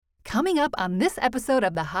Coming up on this episode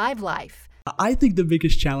of The Hive Life. I think the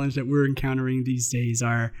biggest challenge that we're encountering these days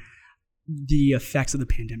are the effects of the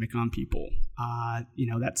pandemic on people.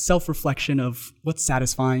 That self-reflection of what's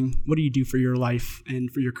satisfying, what do you do for your life and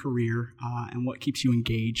for your career, and what keeps you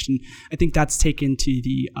engaged. And I think that's taken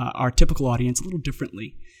to our typical audience a little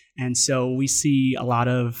differently. And so we see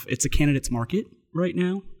it's a candidates market right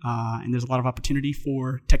now, and there's a lot of opportunity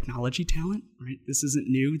for technology talent, right? This isn't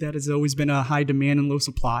new. That has always been a high demand and low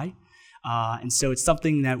supply. And so it's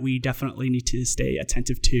something that we definitely need to stay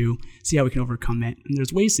attentive to, see how we can overcome it. And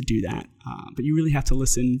there's ways to do that, but you really have to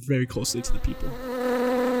listen very closely to the people.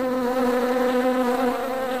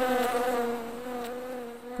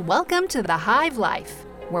 Welcome to The Hive Life,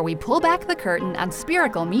 where we pull back the curtain on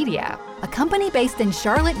Spiracle Media, a company based in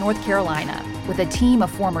Charlotte, North Carolina, with a team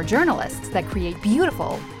of former journalists that create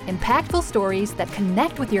beautiful, impactful stories that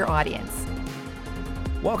connect with your audience.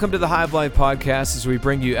 Welcome to the Hive Life podcast as we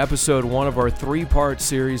bring you episode 1 of our 3-part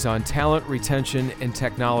series on talent, retention, and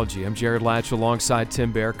technology. I'm Jared Latch alongside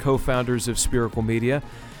Tim Bear, co-founders of Spiracle Media.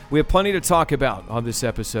 We have plenty to talk about on this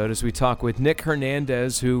episode as we talk with Nick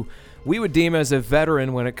Hernandez, who we would deem as a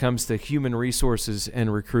veteran when it comes to human resources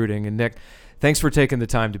and recruiting. And Nick, thanks for taking the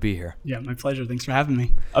time to be here. Yeah, my pleasure. Thanks for having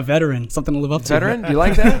me. A veteran, something to live up to. Veteran? You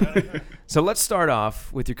like that? So let's start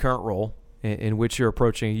off with your current role, in which you're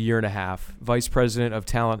approaching a year and a half, Vice President of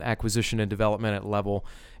Talent Acquisition and Development at Level,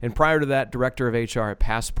 and prior to that, Director of HR at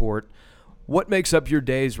Passport. What makes up your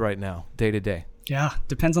days right now, day to day? Yeah,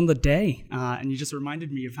 depends on the day. And you just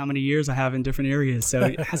reminded me of how many years I have in different areas.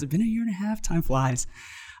 So has it been a year and a half? Time flies.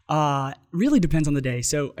 Really depends on the day.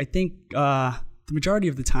 So I think the majority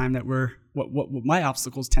of the time that what my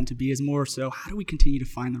obstacles tend to be is more so how do we continue to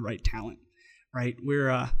find the right talent, right?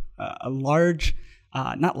 We're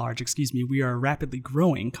we are a rapidly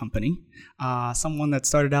growing company, someone that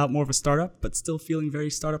started out more of a startup, but still feeling very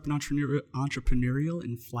startup and entrepreneurial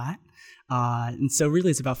and flat. And so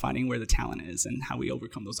really it's about finding where the talent is and how we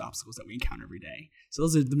overcome those obstacles that we encounter every day. So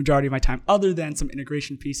those are the majority of my time, other than some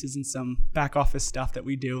integration pieces and some back office stuff that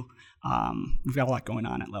we do. We've got a lot going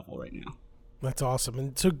on at Level right now. That's awesome.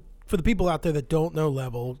 And so for the people out there that don't know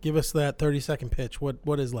Level, give us that 30-second pitch.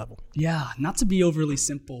 What is Level? Yeah, not to be overly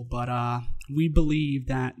simple, but we believe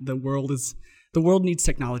that the world needs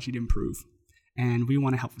technology to improve, and we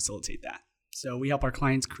want to help facilitate that. So we help our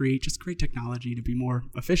clients create great technology to be more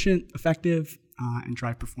efficient, effective, and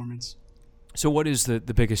drive performance. So what is the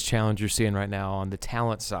biggest challenge you're seeing right now on the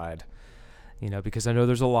talent side? Because I know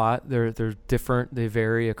there's a lot. They're different. They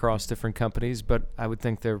vary across different companies, but I would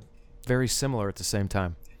think they're very similar at the same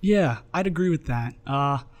time. Yeah, I'd agree with that.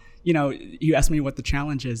 You asked me what the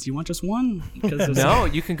challenge is. You want just one? No,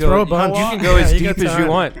 you can go. Throw a bunch. You can go as deep as you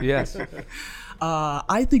want. Yes.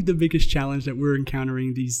 I think the biggest challenge that we're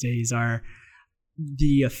encountering these days are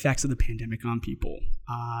the effects of the pandemic on people.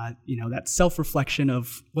 That self-reflection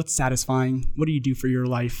of what's satisfying, what do you do for your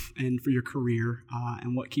life and for your career,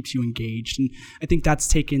 and what keeps you engaged. And I think that's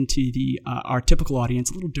taken to our typical audience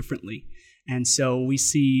a little differently. And so we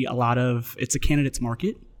see it's a candidates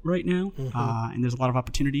market right now, and there's a lot of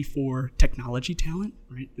opportunity for technology talent,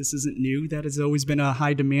 right? This isn't new. That has always been a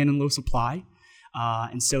high demand and low supply.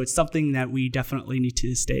 And so it's something that we definitely need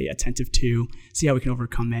to stay attentive to, see how we can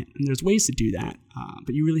overcome it. And there's ways to do that,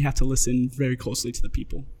 but you really have to listen very closely to the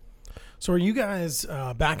people. So are you guys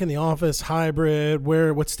back in the office, hybrid?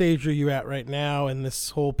 What stage are you at right now in this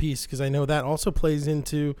whole piece? Because I know that also plays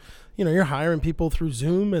into, you're hiring people through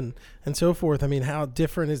Zoom and so forth. I mean, how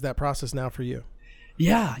different is that process now for you?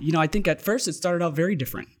 Yeah, I think at first it started out very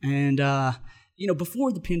different. And,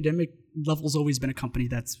 before the pandemic, Level's always been a company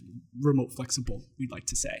that's remote flexible, we'd like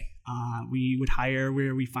to say. We would hire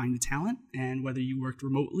where we find the talent, and whether you worked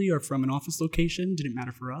remotely or from an office location, didn't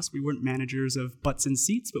matter for us. We weren't managers of butts and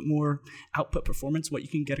seats, but more output performance, what you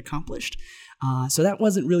can get accomplished. So that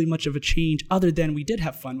wasn't really much of a change, other than we did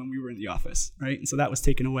have fun when we were in the office, right? And so that was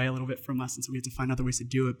taken away a little bit from us, and so we had to find other ways to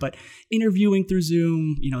do it. But interviewing through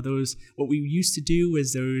Zoom, what we used to do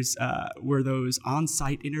is were those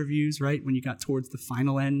on-site interviews, right? When you got towards the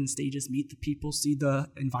final end stages, meet the people, see the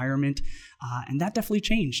environment, and that definitely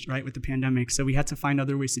changed, right, with the pandemic. So we had to find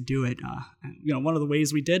other ways to do it. One of the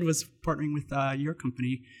ways we did was partnering with your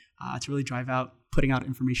company to really drive out, putting out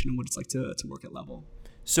information on what it's like to work at Level.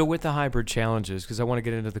 So with the hybrid challenges, because I want to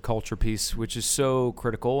get into the culture piece, which is so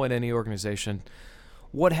critical in any organization,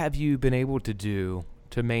 what have you been able to do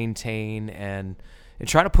to maintain and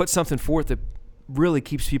try to put something forth that really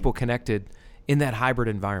keeps people connected in that hybrid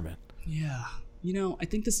environment? Yeah. I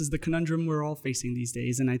think this is the conundrum we're all facing these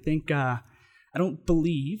days, and I think I don't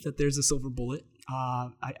believe that there's a silver bullet.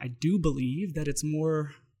 I do believe that it's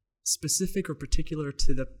more specific or particular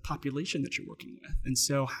to the population that you're working with. And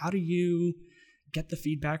so how do you get the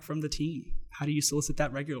feedback from the team? How do you solicit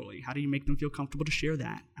that regularly? How do you make them feel comfortable to share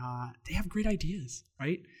that? They have great ideas,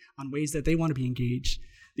 right, on ways that they want to be engaged.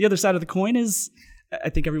 The other side of the coin is, I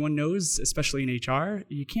think everyone knows, especially in HR,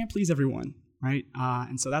 you can't please everyone, right?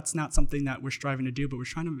 And so that's not something that we're striving to do, but we're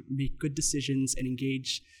trying to make good decisions and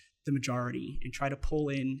engage the majority and try to pull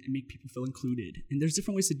in and make people feel included. And there's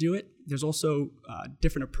different ways to do it. There's also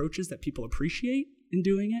different approaches that people appreciate in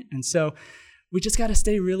doing it. And so we just got to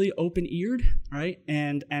stay really open-eared, right?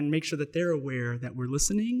 And make sure that they're aware that we're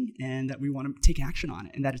listening and that we want to take action on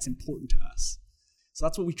it and that it's important to us. So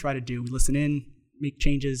that's what we try to do. We listen in, make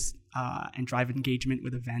changes, and drive engagement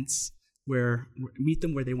with events where meet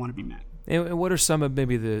them where they want to be met. And what are some of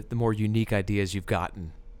maybe the more unique ideas you've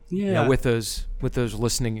gotten? Yeah, you know, with those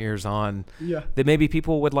listening ears on, yeah, that maybe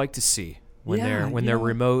people would like to see when they're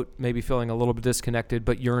remote, maybe feeling a little bit disconnected,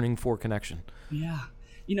 but yearning for connection. Yeah,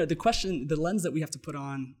 the lens that we have to put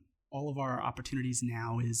on all of our opportunities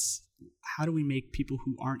now is how do we make people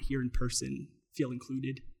who aren't here in person feel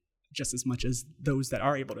included just as much as those that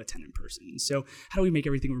are able to attend in person? And so how do we make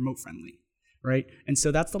everything remote friendly, right? And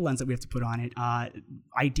so that's the lens that we have to put on it.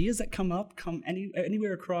 Ideas that come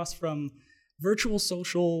anywhere across from virtual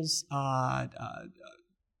socials,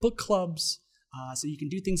 book clubs, so you can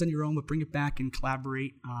do things on your own but bring it back and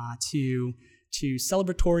collaborate, to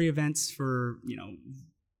celebratory events for,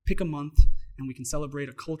 pick a month and we can celebrate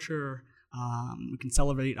a culture, we can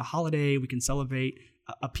celebrate a holiday, we can celebrate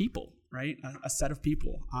a people, right? A set of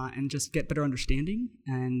people, and just get better understanding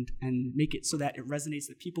and make it so that it resonates,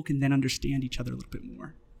 that people can then understand each other a little bit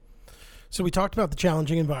more. So we talked about the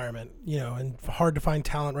challenging environment, and hard to find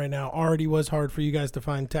talent right now. Already was hard for you guys to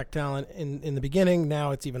find tech talent in the beginning.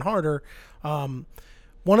 Now it's even harder.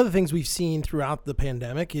 One of the things we've seen throughout the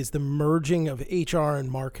pandemic is the merging of HR and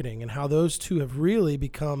marketing, and how those two have really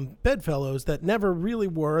become bedfellows that never really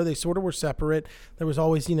were. They sort of were separate. There was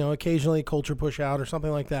always, occasionally a culture push out or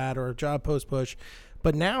something like that, or a job post push.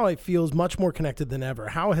 But now it feels much more connected than ever.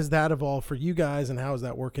 How has that evolved for you guys, and how is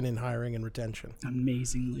that working in hiring and retention?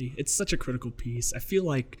 Amazingly. It's such a critical piece. I feel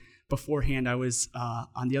like beforehand I was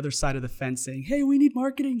on the other side of the fence saying, hey, we need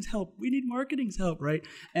marketing's help. We need marketing's help, right?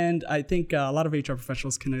 And I think a lot of HR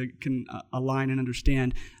professionals can align and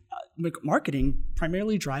understand marketing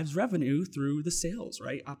primarily drives revenue through the sales,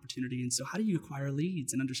 right? Opportunity. And so how do you acquire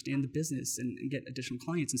leads and understand the business and get additional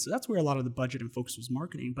clients? And so that's where a lot of the budget and focus was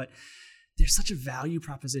marketing. But there's such a value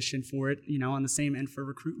proposition for it, on the same end for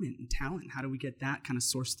recruitment and talent. How do we get that kind of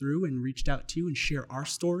sourced through and reached out to and share our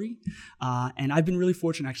story? And I've been really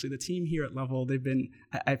fortunate, actually. The team here at Level,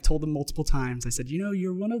 I've told them multiple times, I said,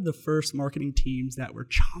 you're one of the first marketing teams that were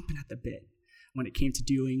chomping at the bit when it came to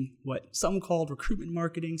doing what some called recruitment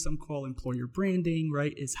marketing, some call employer branding,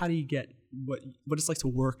 right? Is how do you get what it's like to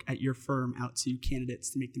work at your firm out to candidates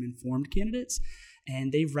to make them informed candidates?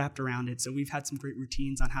 And they've wrapped around it. So we've had some great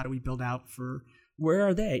routines on how do we build out for where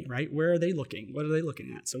are they, right? Where are they looking? What are they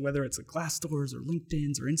looking at? So whether it's Glassdoors or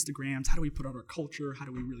LinkedIn's or Instagrams, how do we put out our culture? How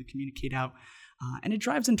do we really communicate out? And it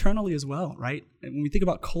drives internally as well, right? And when we think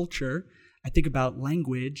about culture, I think about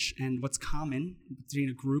language and what's common between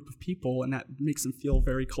a group of people, and that makes them feel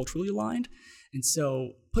very culturally aligned. And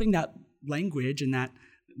so putting that language and that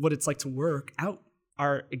what it's like to work out,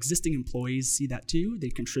 our existing employees see that too. They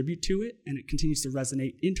contribute to it, and it continues to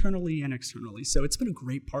resonate internally and externally. So it's been a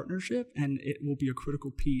great partnership, and it will be a critical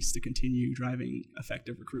piece to continue driving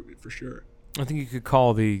effective recruitment for sure. I think you could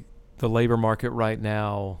call the labor market right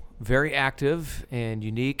now very active and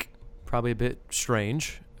unique, probably a bit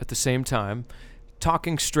strange at the same time.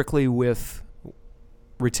 Talking strictly with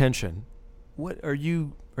retention, what are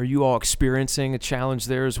you all experiencing a challenge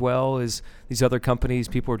there as well? As these other companies,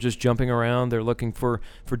 people are just jumping around, they're looking for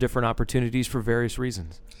different opportunities for various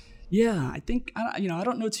reasons? Yeah, I think, I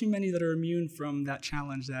don't know too many that are immune from that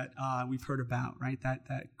challenge that we've heard about, right?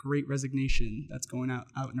 That great resignation that's going out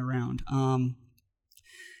and around.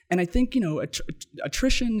 And I think,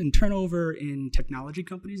 attrition and turnover in technology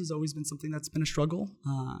companies has always been something that's been a struggle,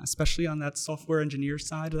 especially on that software engineer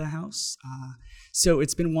side of the house. So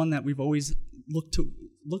it's been one that we've always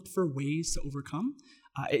looked for ways to overcome.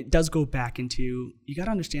 It does go back into, you got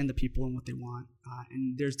to understand the people and what they want.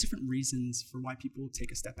 And there's different reasons for why people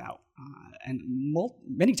take a step out. And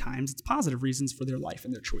many times it's positive reasons for their life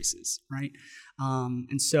and their choices, right?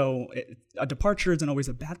 And so a departure isn't always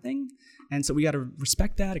a bad thing. And so we got to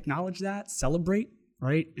respect that, acknowledge that, celebrate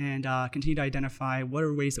right? And continue to identify what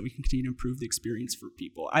are ways that we can continue to improve the experience for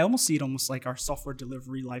people. I almost see it almost like our software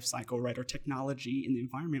delivery lifecycle, right? Or technology in the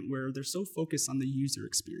environment where they're so focused on the user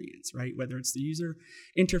experience, right? Whether it's the user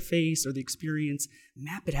interface or the experience,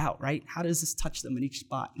 map it out, right? How does this touch them in each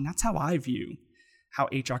spot? And that's how I view how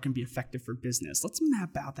HR can be effective for business. Let's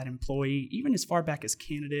map out that employee, even as far back as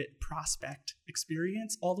candidate, prospect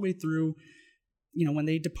experience, all the way through, when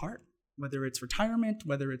they depart, whether it's retirement,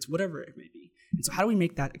 whether it's whatever it may be. And so how do we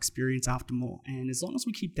make that experience optimal? And as long as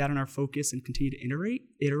we keep that in our focus and continue to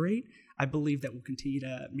iterate, I believe that we'll continue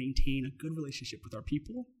to maintain a good relationship with our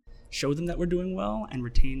people, show them that we're doing well, and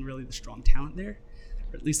retain really the strong talent there.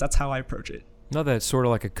 Or at least that's how I approach it. No, that's sort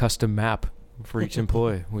of like a custom map for each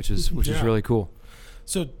employee, which is really cool.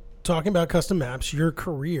 So talking about custom maps, your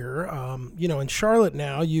career, in Charlotte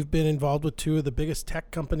now, you've been involved with two of the biggest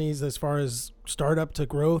tech companies as far as startup to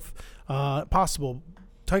growth possible.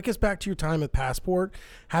 Take us back to your time at Passport,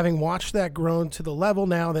 having watched that grown to the level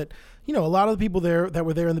now that, a lot of the people there that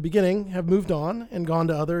were there in the beginning have moved on and gone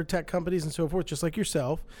to other tech companies and so forth, just like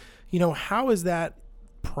yourself. How is that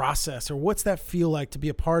process, or what's that feel like to be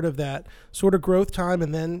a part of that sort of growth time?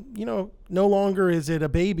 And then, no longer is it a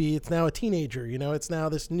baby, it's now a teenager, it's now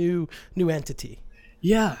this new entity.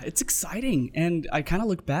 Yeah, it's exciting. And I kind of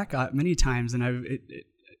look back at many times and it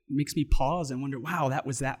makes me pause and wonder, wow, that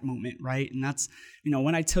was that moment, right? And that's,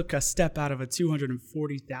 when I took a step out of a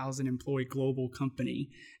 240,000 employee global company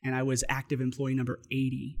and I was active employee number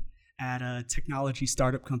 80 at a technology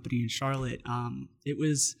startup company in Charlotte, it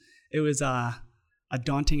was a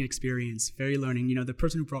daunting experience, very learning. The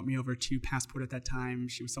person who brought me over to Passport at that time,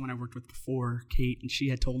 she was someone I worked with before, Kate, and she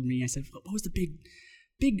had told me, I said, what was the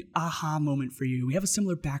big aha moment for you? We have a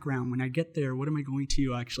similar background. When I get there, what am I going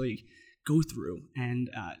to actually go through? And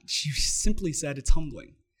she simply said, it's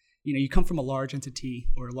humbling. You come from a large entity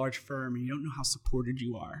or a large firm and you don't know how supported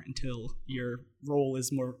you are until your role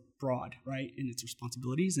is more broad, right, in its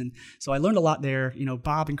responsibilities. And so I learned a lot there.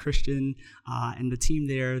 Bob and Christian and the team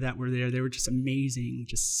there that were there, they were just amazing,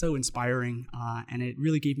 just so inspiring. And it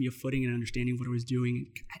really gave me a footing and understanding of what I was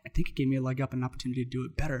doing. I think it gave me a leg up and an opportunity to do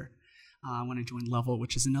it better when I joined Level,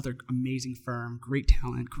 which is another amazing firm, great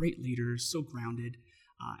talent, great leaders, so grounded.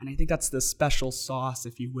 And I think that's the special sauce,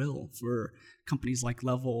 if you will, for companies like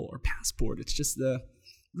Level or Passport. It's just the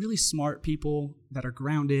really smart people that are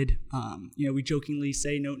grounded. We jokingly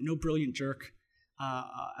say no brilliant jerk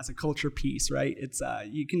as a culture piece, right? It's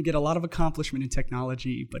you can get a lot of accomplishment in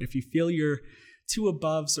technology, but if you feel you're too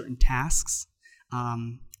above certain tasks,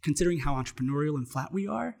 considering how entrepreneurial and flat we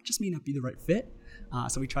are, it just may not be the right fit.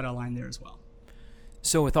 So we try to align there as well.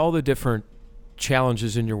 So with all the different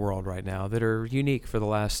challenges in your world right now that are unique for the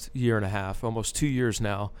last year and a half, almost 2 years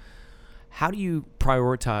now, how do you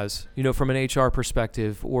prioritize, from an HR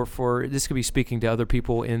perspective, or this could be speaking to other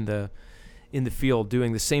people in the field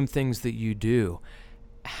doing the same things that you do?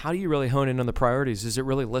 How do you really hone in on the priorities? Is it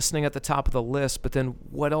really listening at the top of the list, but then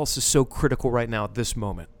what else is so critical right now at this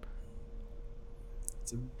moment?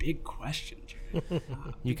 It's a big question, Jared.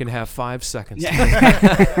 You can have 5 seconds.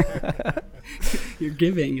 Yeah. You're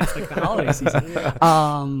giving. It's like the holiday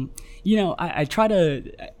season. I try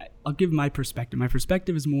to, I'll give my perspective. My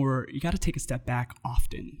perspective is more, you got to take a step back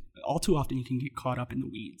often. All too often you can get caught up in the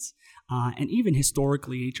weeds. And even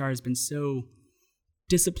historically, HR has been so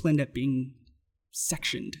disciplined at being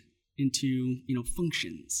sectioned into,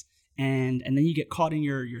 functions. And then you get caught in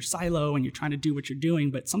your silo and you're trying to do what you're doing,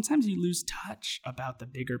 but sometimes you lose touch about the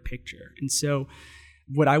bigger picture. And so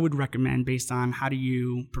what I would recommend based on how do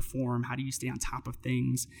you perform, how do you stay on top of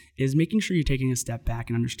things, is making sure you're taking a step back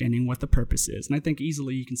and understanding what the purpose is. And I think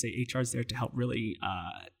easily you can say HR is there to help really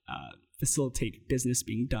facilitate business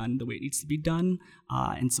being done the way it needs to be done,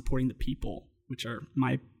 and supporting the people, which are, in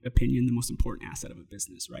my opinion, the most important asset of a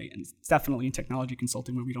business, right? And it's definitely in technology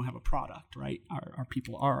consulting where we don't have a product, right? Our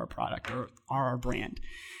people are our product or are our brand.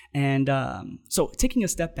 And so taking a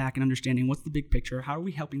step back and understanding what's the big picture, how are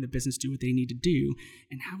we helping the business do what they need to do,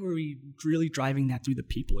 and how are we really driving that through the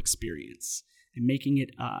people experience and making it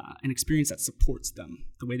an experience that supports them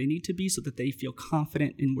the way they need to be so that they feel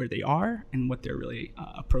confident in where they are and what they're really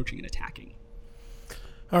approaching and attacking.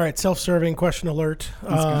 All right, self-serving question alert.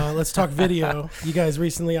 Let's talk video. You guys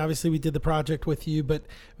recently, obviously, we did the project with you, but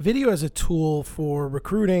video as a tool for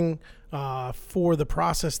recruiting, for the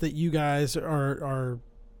process that you guys are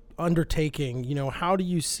undertaking. How do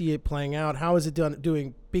you see it playing out? How is it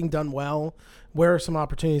being done well? Where are some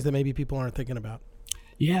opportunities that maybe people aren't thinking about?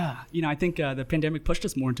 Yeah, I think the pandemic pushed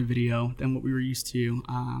us more into video than what we were used to.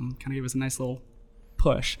 Kind of gave us a nice little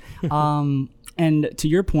push. And to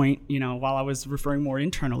your point, while I was referring more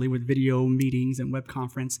internally with video meetings and web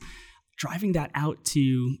conference, driving that out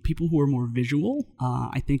to people who are more visual,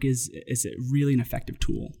 I think is really an effective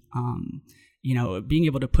tool. Being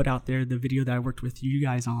able to put out there the video that I worked with you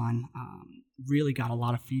guys on, really got a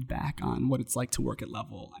lot of feedback on what it's like to work at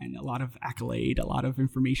Level, and a lot of accolade, a lot of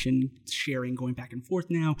information sharing going back and forth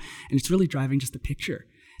now, and it's really driving just the picture.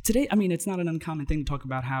 Today, it's not an uncommon thing to talk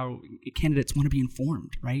about how candidates want to be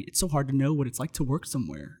informed, right? It's so hard to know what it's like to work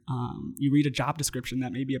somewhere. You read a job description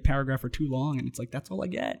that may be a paragraph or too long, and it's like, that's all I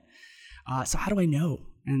get. So how do I know?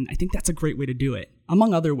 And I think that's a great way to do it,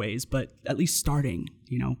 among other ways, but at least starting,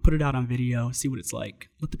 put it out on video, see what it's like,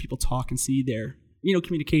 let the people talk and see their,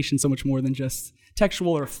 communication so much more than just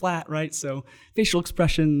textual or flat, right? So facial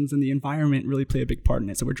expressions and the environment really play a big part in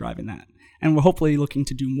it, so we're driving that. And we're hopefully looking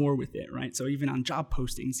to do more with it, right? So even on job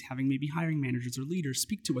postings, having maybe hiring managers or leaders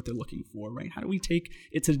speak to what they're looking for, right? How do we take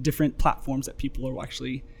it to different platforms that people are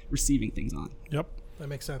actually receiving things on? Yep, that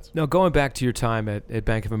makes sense. Now, going back to your time at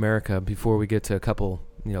Bank of America, before we get to a couple,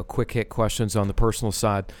 quick hit questions on the personal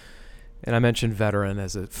side, and I mentioned veteran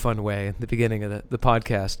as a fun way at the beginning of the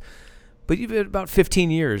podcast, but you've been about 15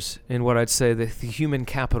 years in what I'd say the human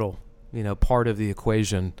capital, part of the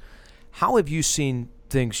equation. How have you seen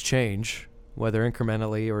things change, whether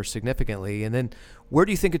incrementally or significantly? And then where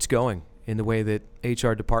do you think it's going in the way that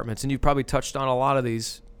HR departments, and you've probably touched on a lot of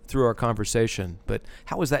these through our conversation, but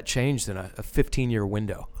how has that changed in a 15-year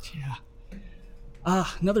window? Yeah.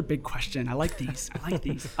 Another big question. I like these.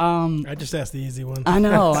 I just asked the easy one. I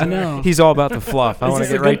know. He's all about the fluff. I want to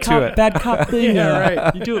get right to it. Bad cop thing. Yeah,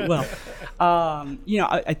 right. You do it well.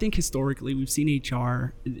 I think historically we've seen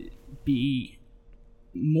HR be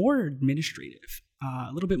more administrative,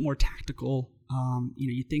 a little bit more tactical.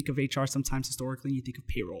 You think of HR sometimes historically, you think of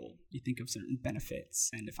payroll, you think of certain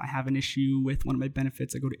benefits. And if I have an issue with one of my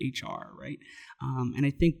benefits, I go to HR, right? And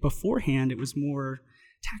I think beforehand it was more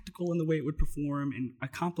tactical in the way it would perform and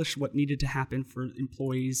accomplish what needed to happen for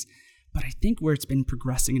employees. But I think where it's been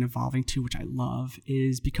progressing and evolving to, which I love,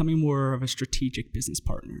 is becoming more of a strategic business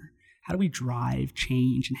partner. How do we drive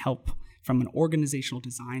change and help from an organizational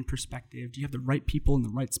design perspective? Do you have the right people in the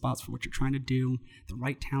right spots for what you're trying to do? The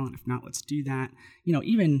right talent? If not, let's do that.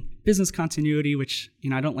 Even business continuity, which,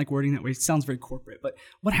 I don't like wording that way. It sounds very corporate, but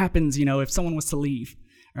what happens, if someone was to leave,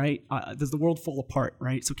 right? Does the world fall apart,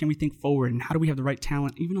 right? So can we think forward, and how do we have the right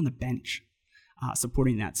talent, even on the bench,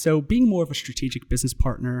 supporting that? So being more of a strategic business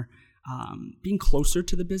partner, being closer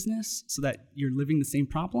to the business so that you're living the same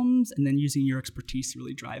problems, and then using your expertise to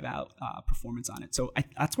really drive out performance on it. So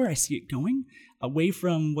that's where I see it going, away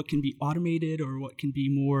from what can be automated or what can be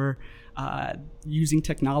more using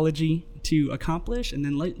technology to accomplish, and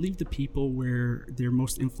then leave the people where their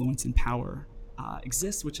most influence and power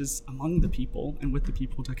exists, which is among the people and with the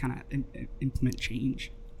people to kind of implement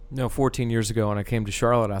change. 14 years ago when I came to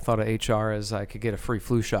Charlotte, I thought of HR as I could get a free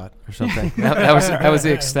flu shot or something. that was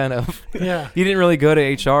the extent of. Yeah. You didn't really go to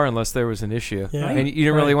HR unless there was an issue, and you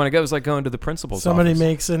didn't really want to go. It was like going to the principal's Somebody office.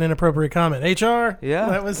 makes an inappropriate comment. HR. Yeah,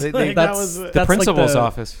 that was the like principal's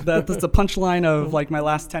office. That's the punchline of like my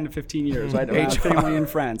last 10 to 15 years, right? Around family and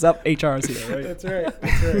friends. HR is here, right? That's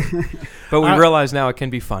right. But we realize now it can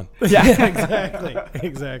be fun. Yeah,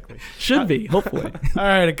 exactly. Should be, hopefully. All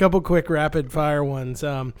right, a couple quick rapid fire ones.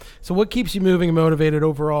 So what keeps you moving and motivated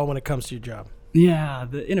overall when it comes to your job? Yeah,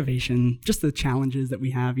 the innovation, just the challenges that we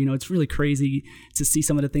have. It's really crazy to see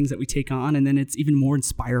some of the things that we take on, and then it's even more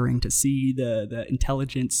inspiring to see the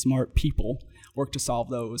intelligent, smart people work to solve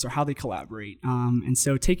those or how they collaborate. And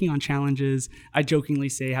so taking on challenges, I jokingly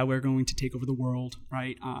say how we're going to take over the world,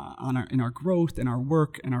 right, in our growth and our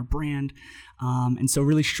work and our brand. And so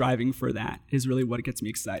really striving for that is really what gets me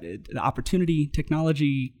excited. The opportunity,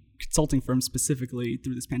 technology, consulting firms specifically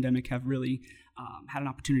through this pandemic have really had an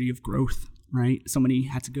opportunity of growth, right? So many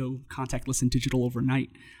had to go contactless and digital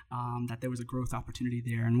overnight, that there was a growth opportunity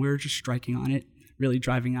there. And we're just striking on it, really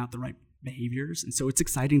driving out the right behaviors. And so it's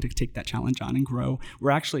exciting to take that challenge on and grow.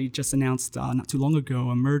 We're actually just announced not too long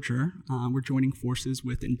ago a merger. We're joining forces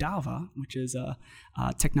with Endava, which is a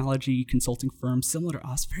technology consulting firm similar to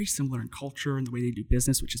us, very similar in culture and the way they do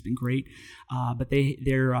business, which has been great. But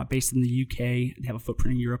they're based in the UK. They have a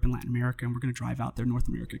footprint in Europe and Latin America, and we're going to drive out their North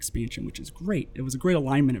America expansion, which is great. It was a great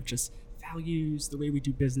alignment of just values, the way we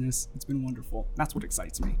do business. It's been wonderful. That's what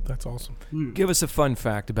excites me. That's awesome. Give us a fun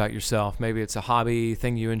fact about yourself. Maybe it's a hobby,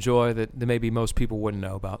 thing you enjoy that maybe most people wouldn't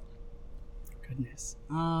know about. Goodness.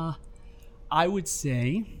 I would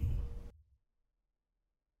say,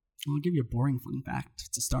 I'll give you a boring fun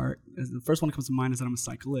fact to start. The first one that comes to mind is that I'm a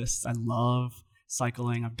cyclist. I love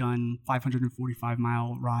cycling. I've done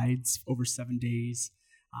 545-mile rides over 7 days.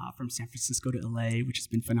 From San Francisco to LA, which has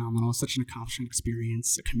been phenomenal. Such an accomplishing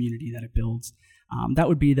experience, a community that it builds. That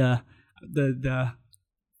would be the the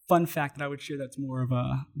fun fact that I would share that's more of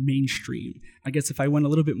a mainstream. I guess if I went a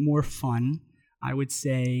little bit more fun, I would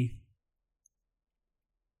say,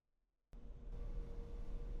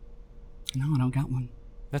 no, I don't got one.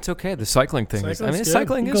 That's okay. The cycling thing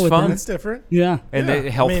cycling good. is fun. That's different. Yeah. And yeah.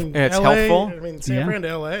 it's LA, helpful. I mean, San Fran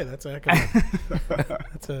to LA, that's a heck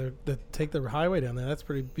of take the highway down there. That's a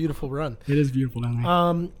pretty beautiful run. It is beautiful down there.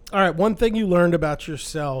 All right, one thing you learned about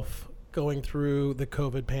yourself going through the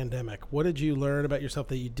COVID pandemic. What did you learn about yourself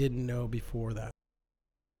that you didn't know before that?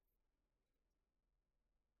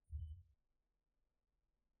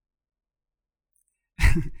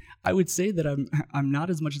 I would say that I'm not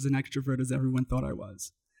as much as an extrovert as everyone thought I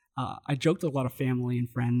was. I joked with a lot of family and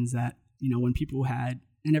friends that, when people had,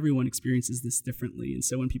 and everyone experiences this differently, and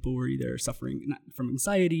so when people were either suffering from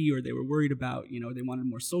anxiety or they were worried about, they wanted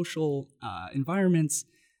more social environments,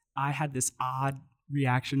 I had this odd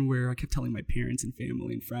reaction where I kept telling my parents and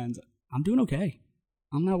family and friends, I'm doing okay.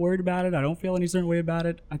 I'm not worried about it. I don't feel any certain way about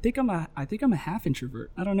it. I think I'm a half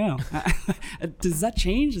introvert. I don't know. Does that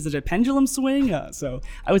change? Is it a pendulum swing? So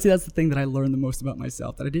I would say that's the thing that I learned the most about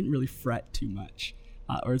myself, that I didn't really fret too much,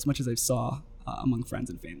 or as much as I saw among friends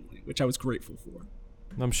and family, which I was grateful for.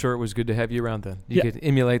 I'm sure it was good to have you around then. You could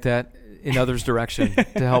emulate that in others' direction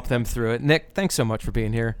to help them through it. Nick, thanks so much for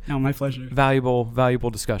being here. No, my pleasure. Valuable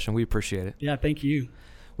discussion. We appreciate it. Yeah, thank you.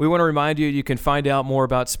 We want to remind you, you can find out more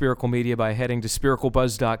about Spherical Media by heading to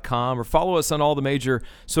sphericalbuzz.com or follow us on all the major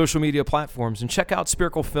social media platforms, and check out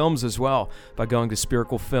Spherical Films as well by going to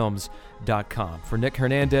sphericalfilms.com. For Nick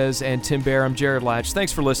Hernandez and Tim Bear, I'm Jared Latch.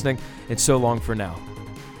 Thanks for listening, and so long for now.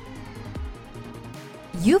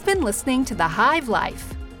 You've been listening to The Hive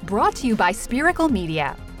Life, brought to you by Spherical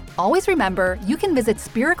Media. Always remember, you can visit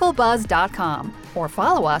sphericalbuzz.com or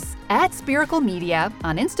follow us at Spherical Media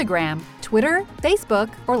on Instagram, Twitter, Facebook,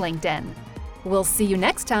 or LinkedIn. We'll see you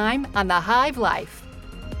next time on The Hive Life.